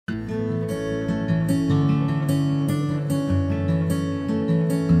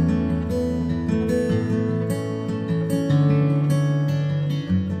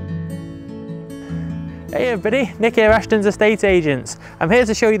everybody, Nick here, Ashton's Estate Agents. I'm here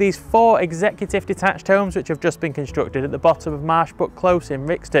to show you these 4 executive detached homes which have just been constructed at the bottom of Marsh Brook Close in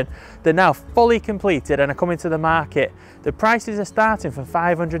Rixton. They're now fully completed and are coming to the market. The prices are starting from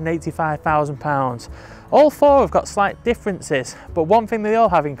 £585,000. All 4 have got slight differences, but one thing they all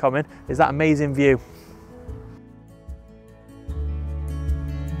have in common is that amazing view.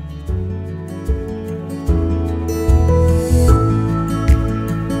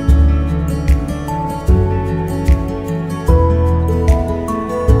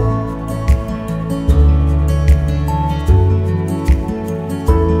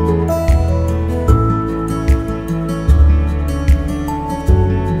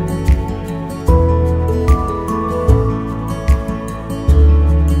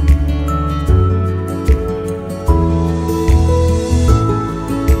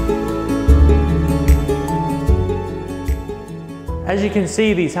 As you can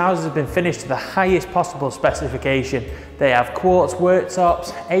see, these houses have been finished to the highest possible specification. They have quartz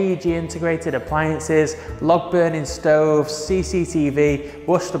worktops, AEG integrated appliances, log burning stoves, CCTV,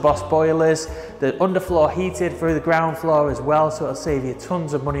 Worcester Boss boilers. The underfloor heated through the ground floor as well, so it'll save you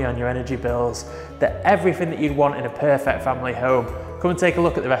tons of money on your energy bills. They're everything that you'd want in a perfect family home. Come and take a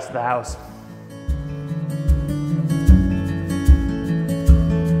look at the rest of the house.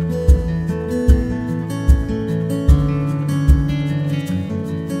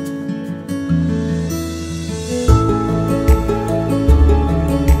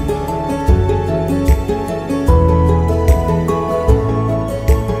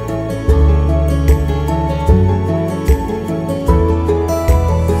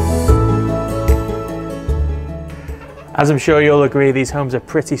 As I'm sure you'll agree, these homes are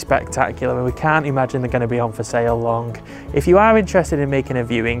pretty spectacular and we can't imagine they're going to be on for sale long. If you are interested in making a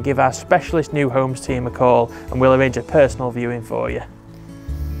viewing, give our specialist new homes team a call and we'll arrange a personal viewing for you.